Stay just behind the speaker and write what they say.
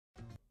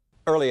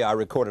Earlier, I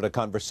recorded a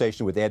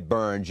conversation with Ed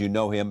Burns. You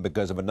know him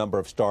because of a number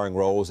of starring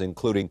roles,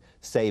 including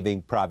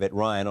Saving Private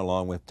Ryan,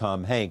 along with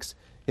Tom Hanks.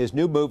 His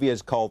new movie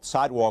is called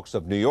Sidewalks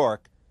of New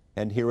York,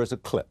 and here is a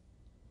clip.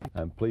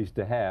 I'm pleased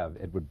to have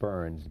Edward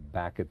Burns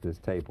back at this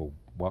table.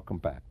 Welcome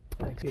back.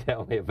 Thank you.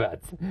 Tell me about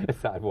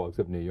Sidewalks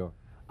of New York.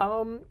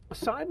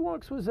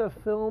 Sidewalks was a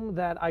film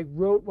that I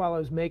wrote while I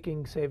was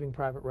making Saving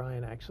Private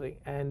Ryan, actually,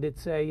 and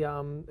it's a.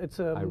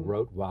 I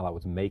wrote while I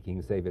was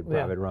making Saving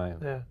Private Ryan.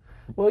 Yeah.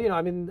 Well, you know,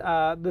 I mean,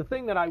 the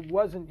thing that I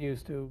wasn't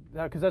used to,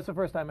 because that's the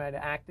first time I had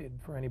acted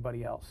for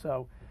anybody else.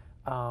 So,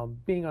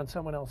 being on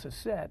someone else's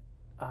set,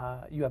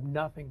 you have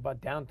nothing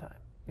but downtime.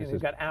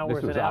 You've got hours and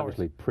hours. This was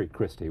obviously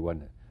pre-Christie,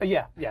 wasn't it?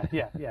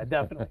 Yeah,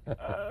 definitely.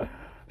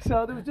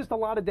 So there was just a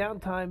lot of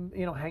downtime,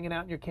 you know, hanging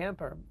out in your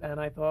camper, and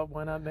I thought,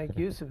 why not make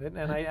use of it?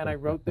 And I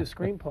wrote this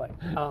screenplay.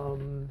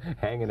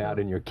 Hanging out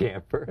in your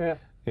camper. Yeah,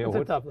 you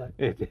know, it's a tough life.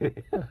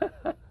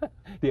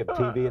 Do you have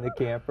TV in the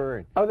camper?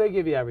 And oh, they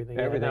give you everything.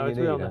 Everything no, you it's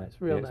need. real nice,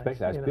 real nice.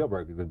 Especially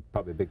Spielberg, it was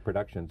probably a big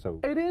production.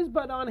 So it is,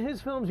 but on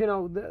his films, you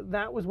know,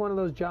 that was one of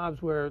those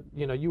jobs where,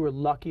 you know, you were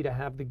lucky to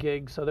have the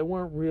gig, so there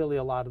weren't really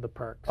a lot of the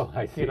perks. Oh,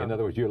 I see. In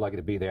other words, you're lucky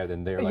to be there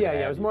than they're lucky to have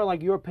it was more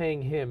like you're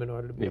paying him in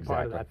order to be a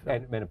part of that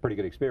film. And a pretty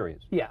good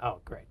experience. Yeah, oh,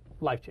 great.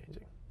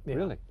 Life-changing.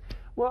 Really?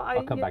 Well,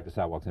 I'll come back to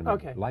Sidewalks in a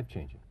minute. Okay.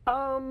 Life-changing.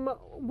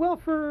 Well,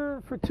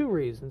 for two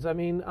reasons. I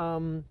mean,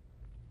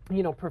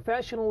 you know,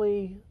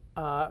 professionally,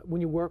 when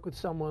you work with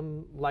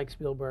someone like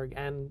Spielberg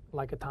and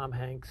like a Tom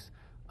Hanks,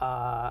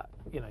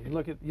 you know,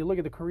 you look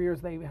at the careers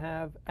they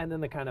have, and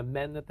then the kind of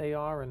men that they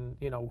are, and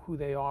you know who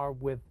they are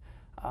with,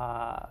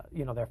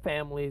 you know, their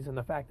families, and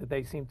the fact that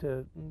they seem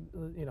to,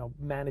 you know,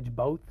 manage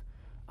both,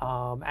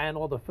 and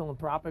all the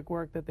philanthropic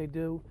work that they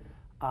do,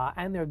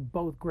 and they're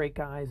both great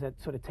guys at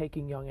sort of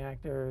taking young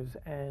actors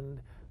and.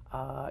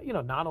 You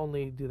know, not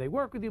only do they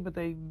work with you, but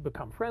they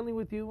become friendly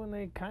with you, and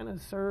they kind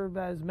of serve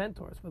as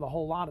mentors for the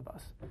whole lot of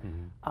us.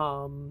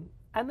 Mm-hmm.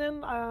 And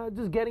then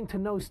just getting to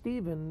know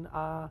Steven,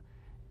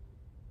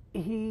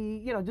 he,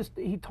 you know,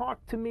 he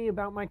talked to me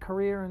about my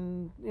career,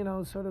 and you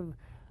know, sort of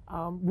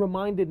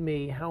reminded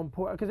me how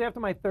important. Because after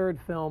my third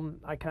film,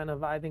 I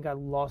think I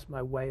lost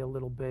my way a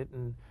little bit,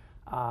 and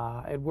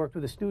I had worked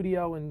with a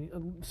studio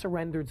and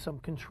surrendered some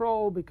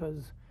control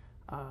because.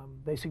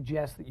 They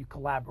suggest that you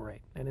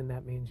collaborate, and then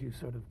that means you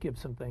sort of give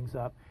some things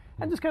up.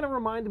 And just kind of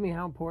reminded me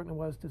how important it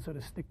was to sort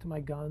of stick to my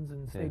guns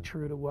and stay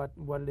true to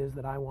what it is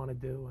that I want to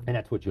do. And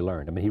that's what you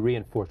learned. I mean, he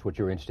reinforced what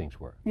your instincts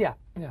were. Yeah,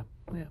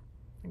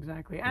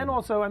 exactly. And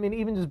also, I mean,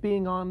 even just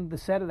being on the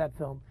set of that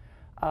film,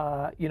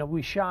 you know,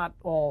 we shot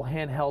all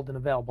handheld and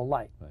available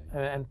light.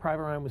 Right. And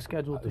Private Ryan was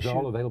scheduled to shoot.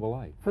 All available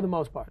light? For the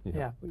most part,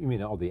 yeah. You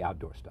mean all the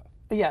outdoor stuff?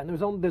 Yeah, and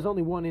there's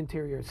only one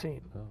interior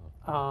scene.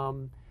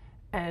 Oh.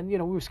 And, you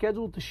know, we were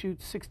scheduled to shoot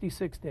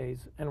 66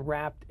 days and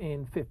wrapped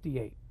in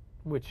 58,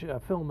 which a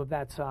film of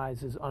that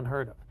size is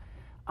unheard of.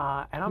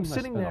 And I'm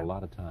sitting there. You must spend a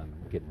lot of time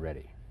getting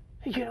ready.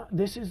 You know,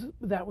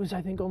 that was,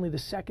 I think, only the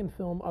second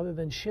film other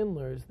than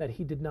Schindler's that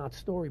he did not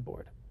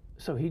storyboard.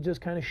 So he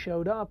just kind of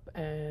showed up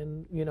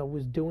and, you know,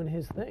 was doing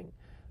his thing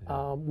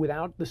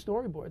without the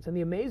storyboards. And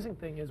the amazing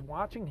thing is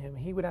watching him,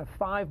 he would have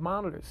 5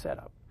 monitors set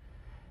up.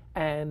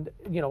 And,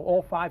 you know,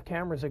 all 5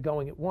 cameras are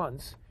going at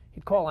once.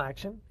 He'd call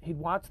action, he'd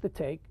watch the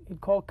take, he'd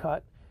call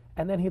cut,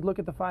 and then he'd look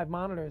at the 5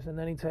 monitors, and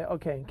then he'd say,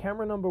 okay, in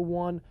camera number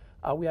 1,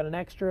 we had an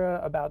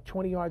extra about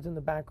 20 yards in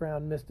the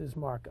background, missed his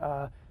mark.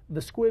 The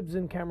squibs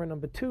in camera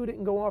number 2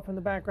 didn't go off in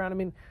the background. I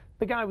mean,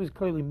 the guy was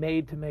clearly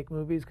made to make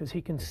movies because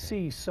he can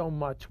see so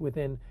much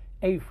within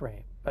a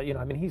frame. But, you know,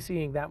 I mean, he's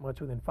seeing that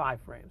much within 5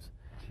 frames.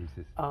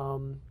 Jesus.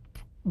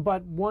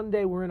 But one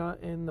day we're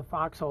in the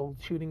foxhole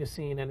shooting a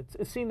scene, and it's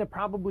a scene that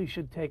probably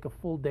should take a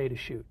full day to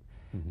shoot.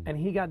 Mm-hmm. And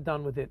he got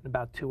done with it in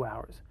about 2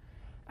 hours.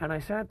 And I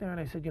sat there and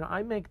I said, you know,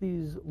 I make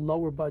these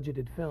lower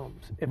budgeted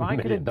films. If I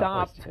could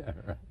adopt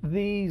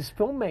these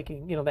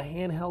filmmaking, you know, the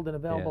handheld and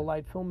available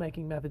light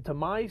filmmaking method to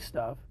my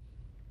stuff,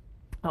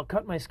 I'll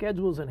cut my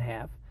schedules in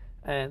half,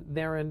 and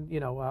therein,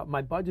 you know,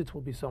 my budgets will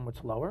be so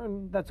much lower.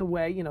 And that's a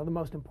way, you know, the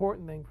most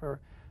important thing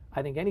for,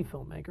 I think, any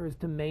filmmaker is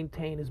to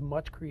maintain as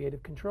much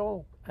creative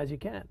control as you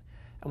can.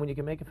 And when you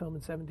can make a film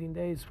in 17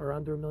 days for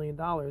under $1 million,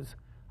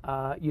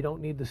 you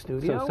don't need the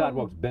studio. So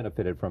Sidewalks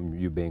benefited from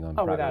you being on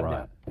Private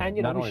Ryan. And,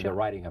 you know, not only the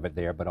writing of it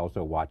there, but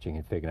also watching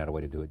and figuring out a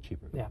way to do it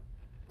cheaper. Yeah.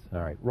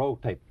 All right. Roll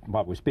tape.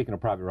 While we're speaking of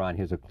Private Ryan,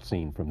 here's a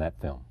scene from that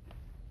film.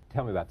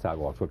 Tell me about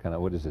Sidewalks.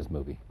 What is this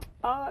movie?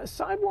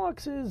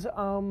 Sidewalks is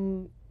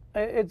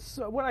it's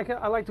what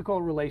I like to call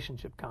a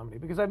relationship comedy,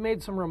 because I've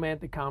made some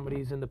romantic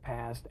comedies in the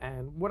past,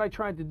 and what I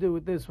tried to do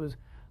with this was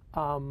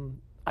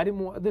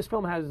this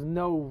film has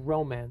no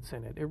romance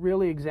in it. It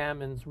really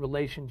examines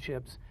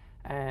relationships.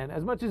 And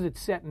as much as it's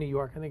set in New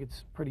York, I think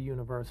it's pretty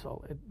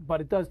universal.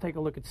 But it does take a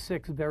look at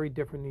 6 very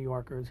different New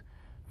Yorkers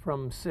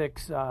from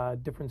 6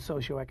 different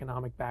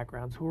socioeconomic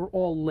backgrounds who are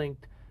all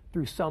linked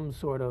through some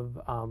sort of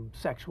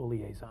sexual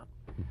liaison.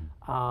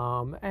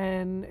 Mm-hmm.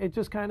 And it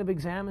just kind of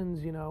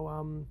examines, you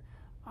know,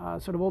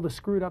 sort of all the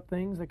screwed up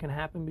things that can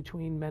happen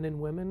between men and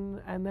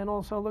women, and then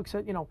also looks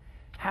at, you know,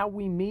 how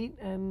we meet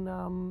and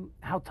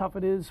how tough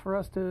it is for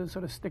us to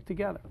sort of stick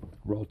together.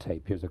 Roll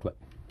tape. Here's a clip.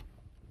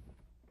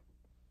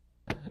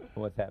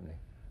 What's happening?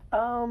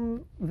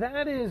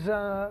 That is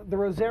the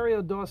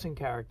Rosario Dawson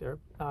character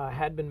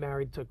had been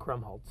married to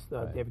Krumholtz,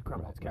 David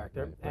Krumholtz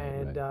character,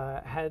 and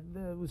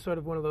was sort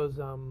of one of those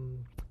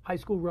high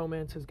school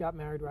romances. Got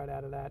married right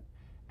out of that,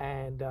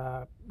 and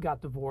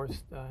got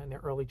divorced in their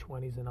early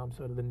 20s. And I'm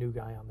sort of the new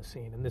guy on the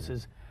scene. And this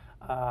is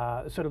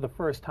sort of the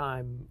first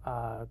time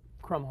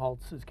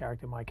Krumholtz's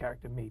character, my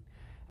character, meet.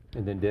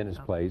 And then Dennis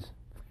plays.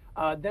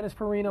 Dennis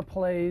Farina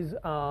plays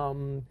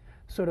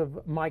sort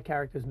of my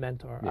character's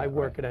mentor. Yeah, I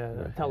work at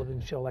a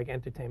television show like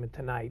Entertainment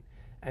Tonight,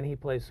 and he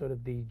plays sort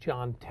of the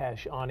John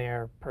Tesh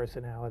on-air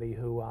personality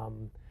who,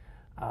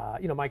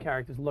 you know, my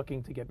character's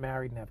looking to get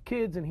married and have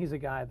kids, and he's a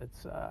guy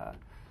that's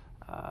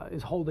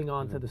is holding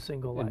on to the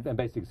single life. And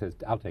basically says,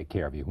 "I'll take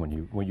care of you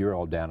when you're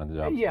all down in the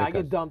dumps." Yeah, I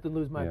get dumped and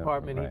lose my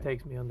apartment. He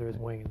takes me under his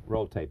wing.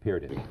 Roll tape. Here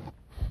it is.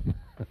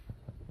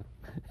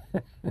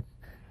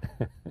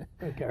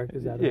 That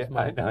character's out of his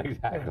mind. I know,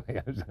 exactly.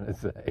 I was going to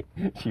say.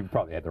 She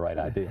probably had the right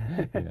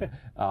idea.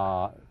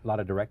 A lot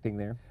of directing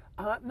there?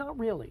 Not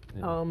really.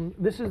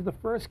 This is the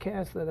first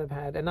cast that I've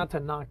had, and not to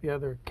knock the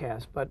other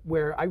cast, but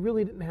where I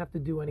really didn't have to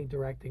do any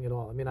directing at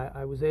all. I mean,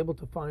 I was able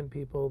to find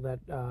people that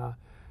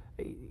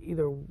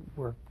either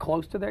were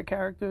close to their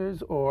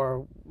characters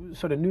or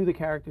sort of knew the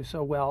characters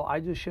so well. I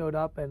just showed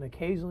up and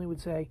occasionally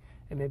would say,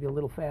 hey, maybe a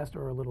little faster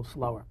or a little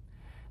slower.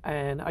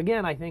 And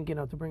again, I think, you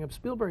know, to bring up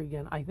Spielberg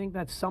again, I think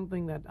that's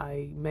something that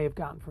I may have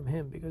gotten from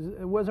him, because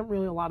there wasn't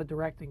really a lot of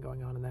directing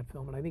going on in that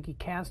film. And I think he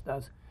cast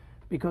us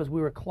because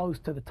we were close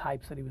to the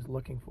types that he was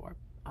looking for.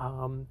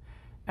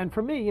 And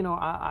for me, you know,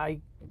 I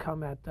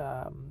come at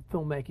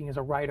filmmaking as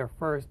a writer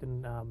first,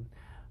 and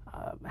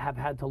have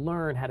had to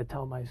learn how to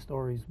tell my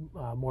stories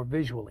more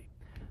visually.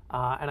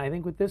 And I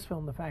think with this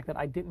film, the fact that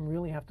I didn't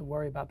really have to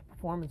worry about the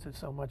performances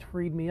so much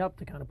freed me up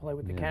to kind of play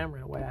with the camera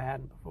in a way I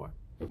hadn't before.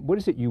 What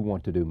is it you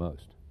want to do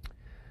most?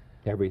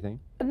 Everything?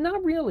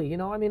 Not really. You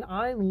know, I mean,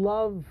 I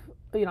love,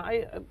 you know,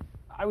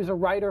 I was a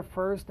writer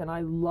first, and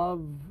I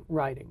love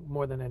writing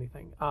more than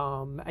anything.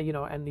 You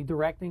know, and the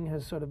directing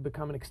has sort of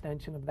become an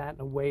extension of that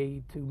in a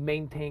way to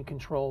maintain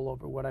control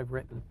over what I've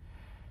written.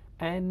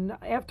 And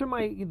after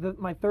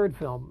my third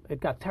film, it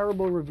got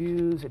terrible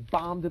reviews, it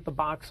bombed at the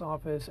box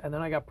office, and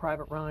then I got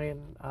Private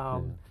Ryan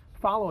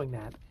following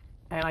that.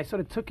 And I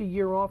sort of took a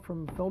year off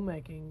from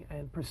filmmaking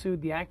and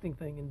pursued the acting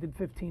thing and did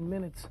 15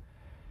 minutes.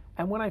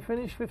 And when I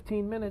finished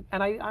 15 minutes,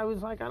 and I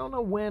was like, I don't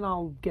know when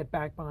I'll get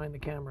back behind the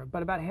camera,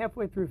 but about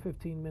halfway through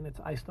 15 minutes,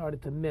 I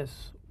started to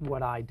miss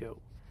what I do.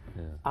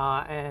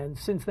 And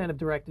since then, I've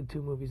directed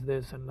 2 movies,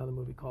 this and another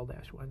movie called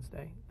Ash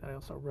Wednesday that I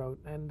also wrote.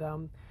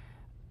 And,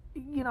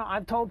 you know,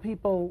 I've told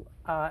people,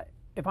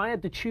 if I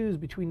had to choose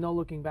between No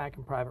Looking Back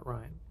and Private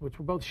Ryan, which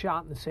were both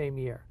shot in the same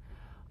year,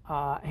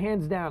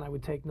 hands down, I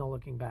would take No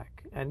Looking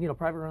Back. And, you know,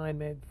 Private Ryan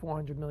made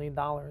 $400 million,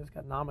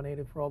 got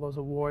nominated for all those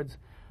awards.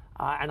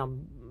 And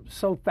I'm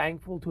so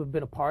thankful to have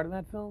been a part of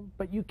that film.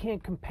 But you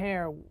can't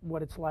compare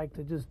what it's like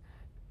to just,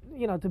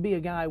 you know, to be a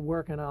guy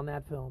working on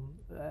that film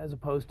as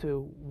opposed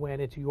to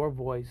when it's your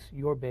voice,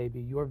 your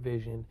baby, your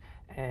vision,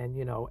 and,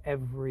 you know,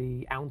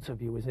 every ounce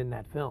of you is in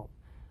that film.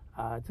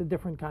 It's a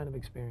different kind of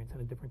experience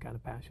and a different kind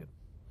of passion.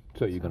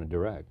 So you're going to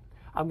direct?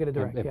 I'm going to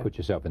direct, and put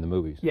yourself in the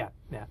movies? Yeah.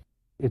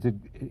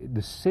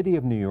 The city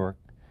of New York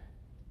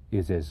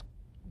is as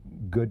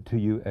good to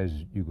you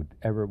as you would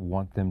ever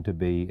want them to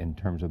be in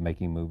terms of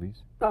making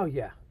movies? Oh,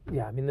 yeah.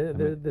 I mean,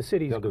 the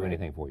city's they'll great. do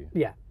anything for you.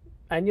 Yeah.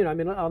 And, you know, I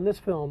mean, on this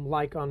film,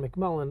 like on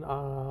McMullen,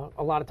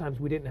 a lot of times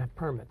we didn't have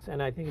permits.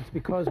 And I think it's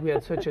because we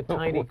had such a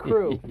tiny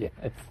crew, Yes.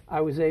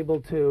 I was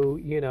able to,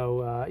 you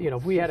know,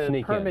 if we had a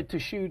Sneak permit in. to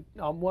shoot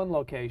on one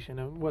location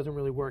and it wasn't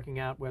really working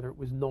out, whether it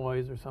was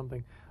noise or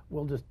something,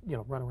 we'll just, you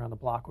know, run around the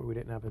block where we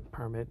didn't have a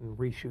permit and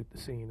reshoot the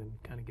scene and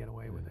kind of get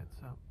away with it.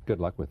 So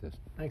Good luck with this.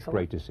 thanks a lot.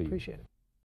 Great to see you. Appreciate it.